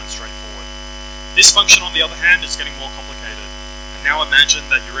simple and straightforward. This function, on the other hand, is getting more complicated. And now imagine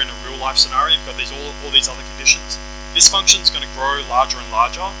that you're in a real life scenario, you've got all these other conditions. This function is going to grow larger and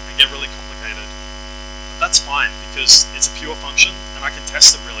larger and get really complicated. But that's fine because it's a pure function and I can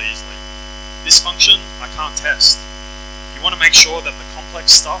test it really easily. This function I can't test. You want to make sure that the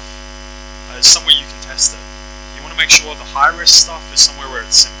complex stuff is somewhere you can test it. You want to make sure the high risk stuff is somewhere where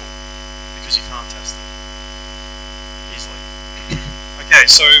it's simple because you can't test it easily. Okay,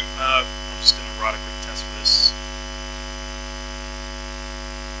 so I'm just going to write a quick test for this.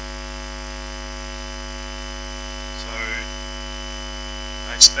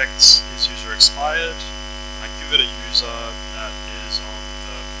 I expect is user expired. I give it a user that is on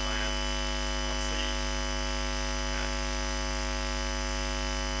the plan monthly.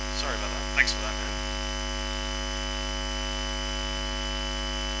 Sorry about that. Thanks for that, man.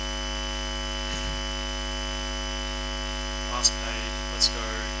 Last paid. Let's go.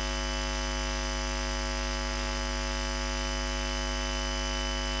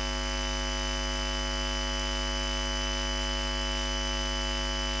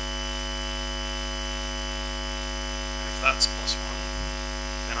 That's +1,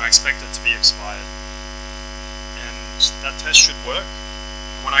 then I expect it to be expired. And that test should work.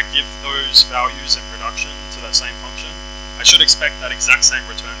 When I give those values in production to that same function, I should expect that exact same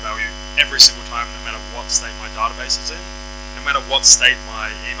return value every single time, no matter what state my database is in, no matter what state my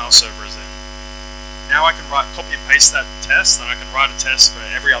email server is in. Now I can copy and paste that test, and I can write a test for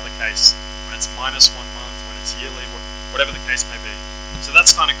every other case, when it's -1 month, when it's yearly, whatever the case may be. So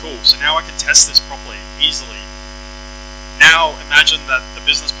that's kind of cool. So now I can test this properly, easily. Now imagine that the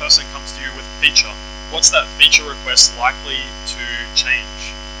business person comes to you with a feature. What's that feature request likely to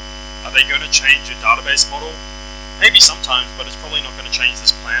change? Are they going to change your database model? Maybe sometimes, but it's probably not going to change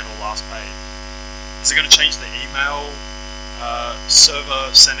this plan or last paid. Is it going to change the email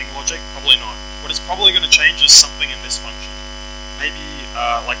server sending logic? Probably not. What it's probably going to change is something in this function. Maybe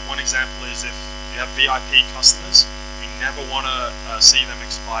like one example is if you have VIP customers, you never want to see them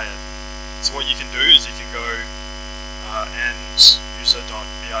expired. So what you can do is you can go and user.vip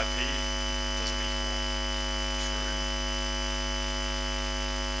doesn't equal true.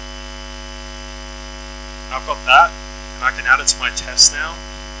 I've got that, and I can add it to my test now.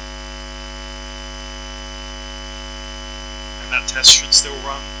 And that test should still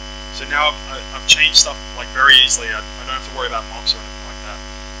run. So now I've changed stuff like very easily. I don't have to worry about mocks or anything like that.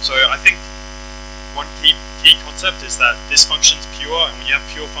 So I think one key concept is that this function's pure, and when you have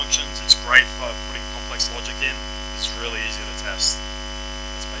pure functions, it's great for putting complex logic in. It's really easy to test.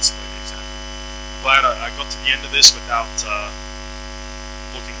 That's basically the example. I'm glad I got to the end of this without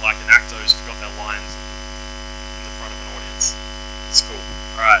looking like an actor who's forgot their lines in the front of an audience. It's cool.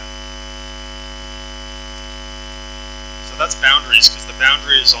 Alright. So that's boundaries, because the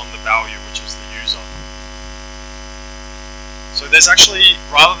boundary is on the value, which is the user. So there's actually,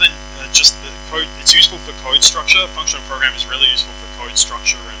 rather than just the code, it's useful for code structure. Functional program is really useful for code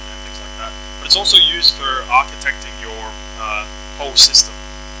structure and things like that. But it's also used for architecting your whole system.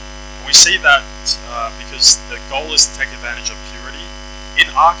 And we see that because the goal is to take advantage of purity.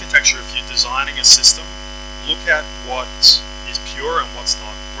 In architecture, if you're designing a system, look at what is pure and what's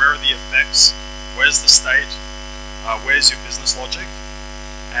not. Where are the effects? Where's the state? Where's your business logic?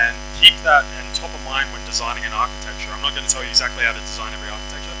 And keep that in top of mind when designing an architecture. I'm not going to tell you exactly how to design every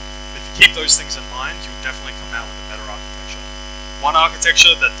architecture, but if you keep those things in mind, you'll definitely come out with a better architecture. One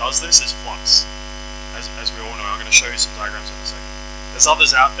architecture that does this is Flux, as we all know. I'm going to show you some diagrams in a second. There's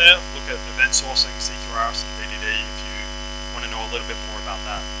others out there. Look at event sourcing, CQRS, and DDD if you want to know a little bit more about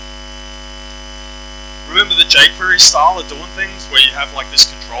that. Remember the jQuery style of doing things, where you have like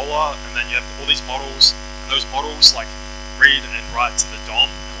this controller, and then you have all these models, and those models like read and write to the DOM,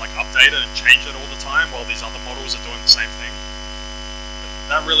 and like update it and change it all the time, while these other models are doing the same thing. But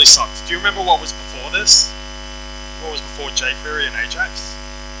that really sucked. Do you remember what was before this? What was before jQuery and Ajax?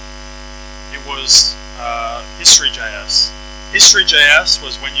 It was History.js. History.js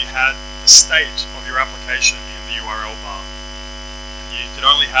was when you had the state of your application in the URL bar. You could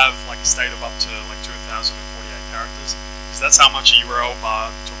only have like a state of up to like 2048 characters, because that's how much a URL bar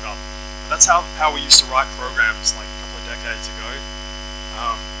took up. But that's how we used to write programs like a couple of decades ago.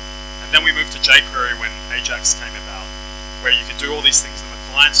 And then we moved to jQuery when Ajax came about, where you could do all these things on the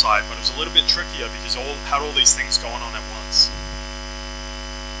client side, but it was a little bit trickier because it had all these things going on at once.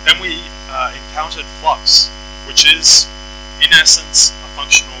 Then we encountered Flux, which is in essence a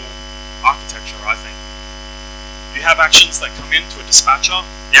functional architecture, I think. You have actions that come into a dispatcher.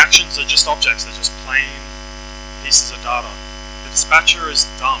 The actions are just objects, they're just plain pieces of data. The dispatcher is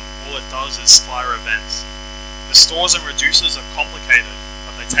dumb. All it does is fire events. The stores and reducers are complicated,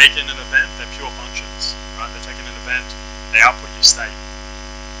 but they take in an event, they're pure functions. Right? They take in an event, they output your state.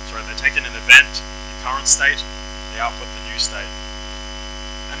 Sorry, they take in an event, your current state, they output the new state.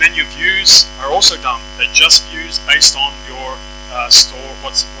 And then your views are also dumb. They're just views based on your store,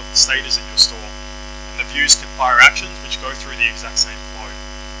 what the state is in your store. And the views can fire actions which go through the exact same flow.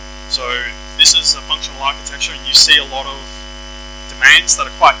 So this is a functional architecture, and you see a lot of domains that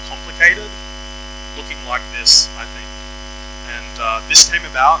are quite complicated looking like this, I think. And this came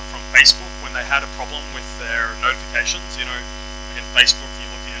about from Facebook when they had a problem with their notifications. You know, like in Facebook,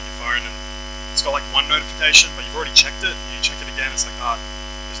 you're looking at your phone and it's got like one notification, but you've already checked it, and you check it again, it's like,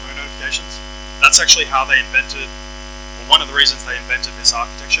 there's no notifications. That's actually how they invented, or one of the reasons they invented this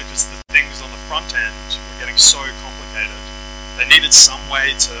architecture, because the things on the front end were getting so complicated. They needed some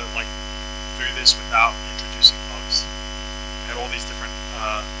way to like do this without introducing bugs. They had all these different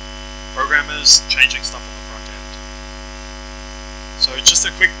programmers changing stuff on the front end. So just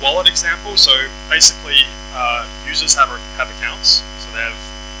a quick wallet example. So basically, users have accounts, so they have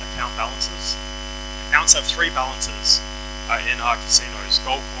account balances. Accounts have three balances in our casinos: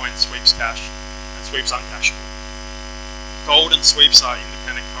 gold coin, sweeps cash, and sweeps uncashable. Gold and sweeps are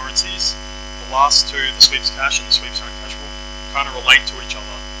independent currencies. The last two, the sweeps cash and the sweeps uncashable, kind of relate to each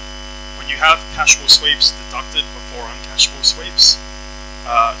other. When you have cashable sweeps deducted before uncashable sweeps,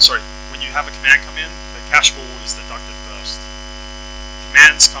 when you have a command come in, the cashable is deducted first.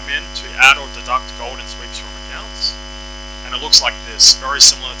 Commands come in to add or deduct gold and sweeps from accounts, and it looks like this, very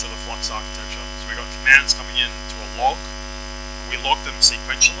similar to the Flux architecture. So we've got commands coming in to a log, and we log them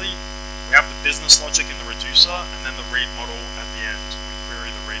sequentially. We have the business logic in the reducer, and then the read model at the end. We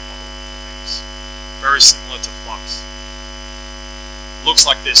query the read model for things. Very similar to Flux. Looks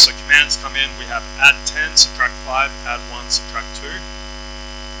like this. So commands come in, we have add 10, subtract 5, add 1, subtract 2.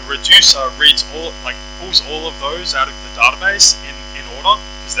 The reducer reads pulls all of those out of the database in order,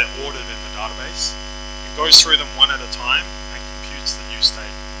 because they're ordered in the database. It goes through them one at a time and computes the new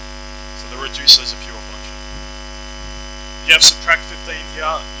state. So the reducer is a pure function. If you have subtract 15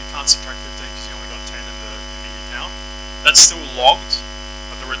 here, you can't subtract 15 because you only got 10 in the account. That's still logged,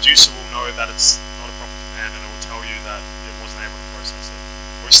 but the reducer will know that it's not a proper command, and it will tell you that it wasn't able to process it.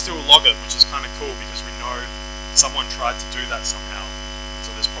 We still log it, which is kind of cool because we know someone tried to do that somehow.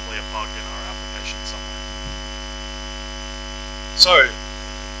 So there's probably a bug in our application somewhere. So,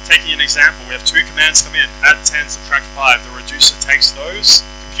 taking an example, we have two commands come in: add 10, subtract 5. The reducer takes those,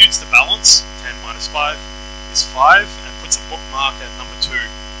 computes the balance, 10 minus 5 is 5, and puts a bookmark at number 2,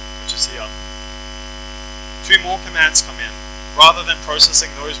 which is here. Two more commands come in. Rather than processing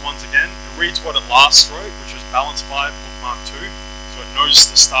those ones again, it reads what it last wrote, which was balance 5, bookmark 2, so it knows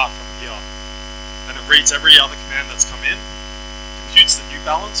to start from here. Then it reads every other command that's come in, computes the new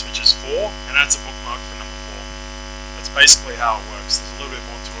balance, which is 4, and adds a bookmark for number 4. That's basically how it works. There's a little bit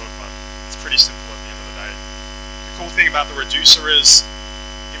more to it, but it's pretty simple at the end of the day. The cool thing about the reducer is,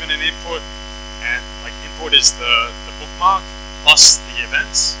 given an input, and like input is the bookmark plus the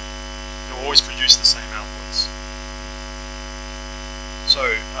events, it'll always produce the same outputs. So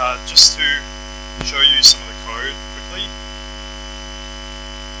just to show you some of the code quickly.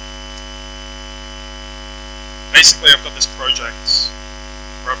 Basically, I've got this project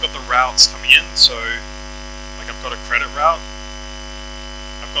where I've got the routes coming in. So like I've got a credit route.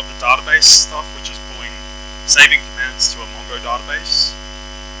 I've got the database stuff, which is saving commands to a Mongo database.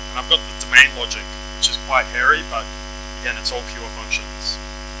 And I've got the domain logic, which is quite hairy, but again, it's all pure functions.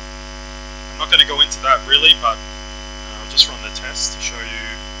 I'm not going to go into that really, but I'll just run the test to show you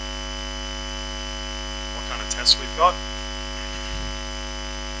what kind of test we've got.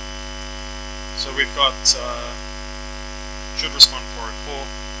 So we've got should respond 404,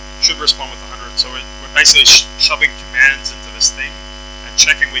 should respond with 100. So we're basically shoving commands into this thing and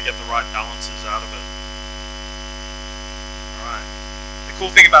checking we get the right balances out of it. Alright. The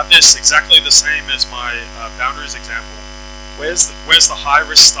cool thing about this, exactly the same as my boundaries example. Where's the high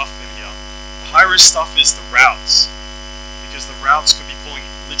risk stuff in here? The high risk stuff is the routes, because the routes could be pulling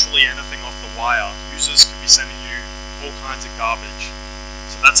literally anything off the wire. Users could be sending you all kinds of garbage.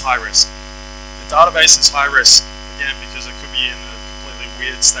 So that's high risk. The database is high risk, again, because it could be in a completely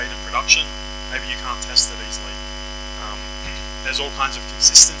weird state in production. Maybe you can't test it easily. There's all kinds of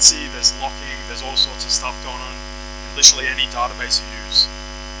consistency, there's locking, there's all sorts of stuff going on in literally any database you use.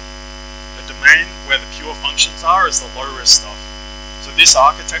 The domain, where the pure functions are, is the low risk stuff. So this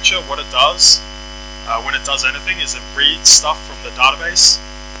architecture, what it does, when it does anything, is it reads stuff from the database,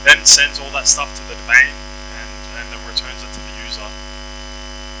 then sends all that stuff to the domain, and then returns it to the user.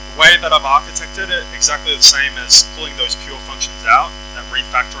 The way that I've architected it, exactly the same as pulling those pure functions out, that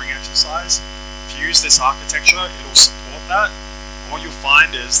refactoring exercise. If you use this architecture, it'll support that. And what you'll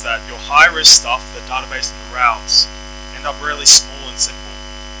find is that your high-risk stuff, the database and the routes, end up really small and simple.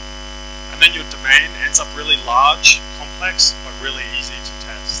 And then your domain ends up really large, complex, but really easy to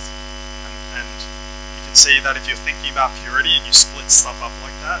test. And you can see that if you're thinking about purity and you split stuff up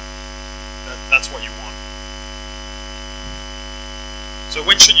like that, that's what you want. So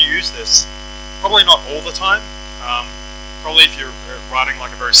when should you use this? Probably not all the time. Probably if you're writing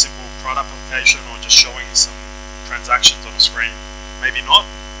like a very simple CRUD application or just showing some transactions on a screen. Maybe not.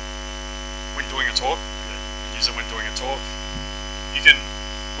 When doing a talk, you can use it when doing a talk. You can,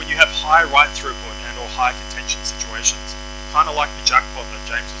 when you have high write throughput and or high contention situations, kind of like the jackpot that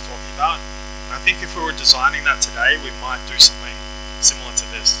James was talking about. And I think if we were designing that today, we might do something similar to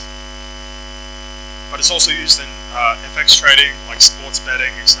this. But it's also used in FX trading, like sports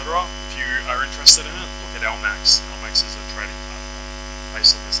betting, etc. If you are interested in it, look at LMAX. LMAX is a trading platform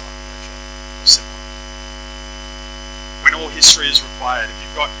based on this architecture, or similar. When all history is required, if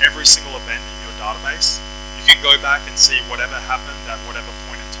you've got every single event in your database, you can go back and see whatever happened at whatever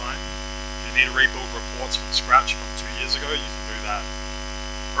point in time. If you need to rebuild reports from scratch from 2 years ago, you can do that.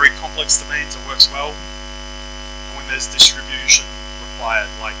 Very complex domains, it works well. And when there's distribution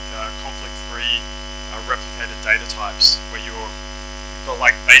required, like conflict-free replicated data types, where you've got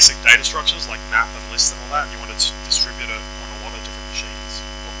like basic data structures like map and list and all that, and you want to distribute it on a lot of different machines,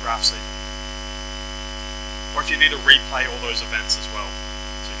 or graphs even. Or if you need to replay all those events as well.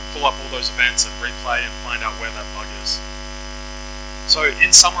 So you can pull up all those events and replay and find out where that bug is. So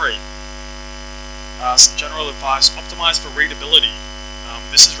in summary, some general advice: optimize for readability.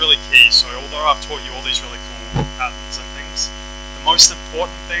 This is really key. So although I've taught you all these really cool patterns and things, the most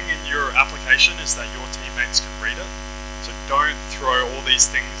important thing in your application is that your teammates can read it. So don't throw all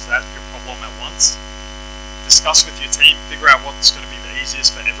these things at your problem at once. Discuss with your team, figure out what's going to be the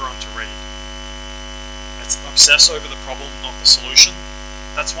easiest for everyone to read. Obsess over the problem, not the solution.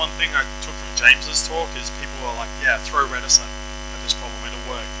 That's one thing I took from James's talk, is people are like, yeah, throw Redux at this problem, it'll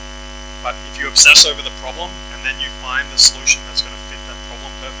work. But if you obsess over the problem and then you find the solution that's going to fit that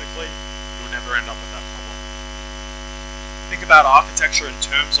problem perfectly, you'll never end up with that problem. Think about architecture in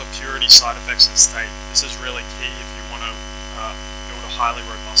terms of purity, side effects, and state. This is really key if you want to build a highly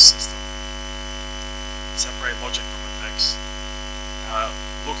robust system. Separate logic from effects.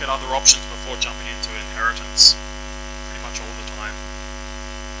 Look at other options before jumping into inheritance, pretty much all the time.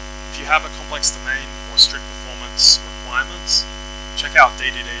 If you have a complex domain or strict performance requirements, check out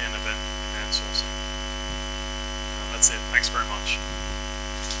DDD and event command sourcing. That's it. Thanks very much.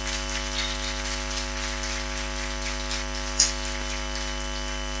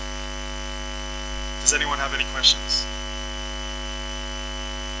 Does anyone have any questions?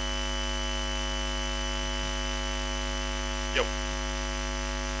 Yep.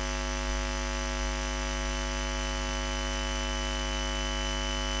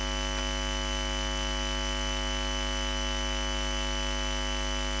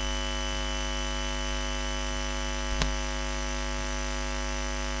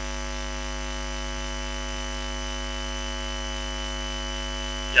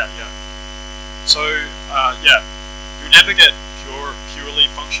 Yeah. So yeah, you'll never get purely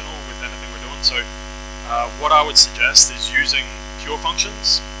functional with anything we're doing. So what I would suggest is using pure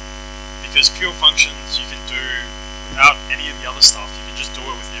functions, because pure functions you can do without any of the other stuff. You can just do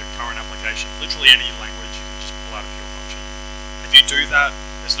it with your current application. Literally any language, you can just pull out a pure function. If you do that,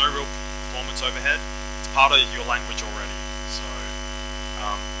 there's no real performance overhead. It's part of your language already. So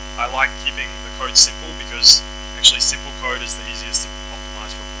I like keeping the code simple, because actually simple code is the easiest to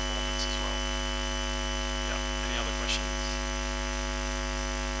optimize for performance as well. Yeah. Any other questions?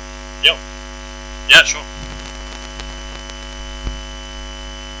 Yep. Yeah, sure.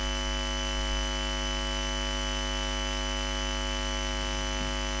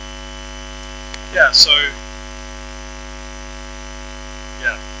 Yeah, so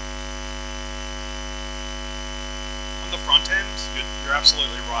yeah. On the front end, you're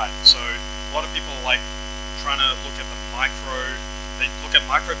absolutely right. So a lot of people are like trying to look at they look at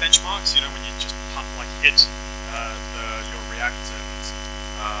micro benchmarks, you know, when you just hit your React and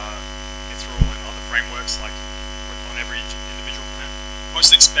Ethereal and other frameworks, like on every individual command.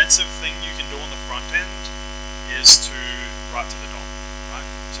 Most expensive thing you can do on the front end is to write to the DOM, right?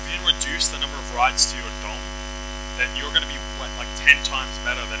 So if you can reduce the number of writes to your DOM, then you're going to be like 10 times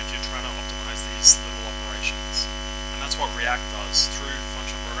better than if you're trying to optimize these little operations. And that's what React does through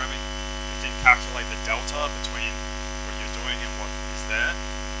functional programming. It can calculate the delta between what you're doing and what is there,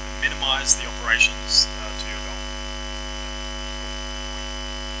 and minimize the operations to your DOM.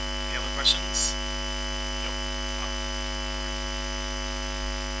 Any other questions? Yep.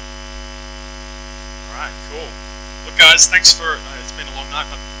 Alright, cool. Look guys, thanks for, it's been a long night,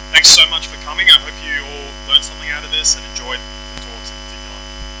 but thanks so much for coming. I hope you all learned something out of this and enjoyed the talks in particular.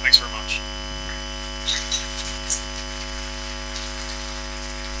 Thanks very much.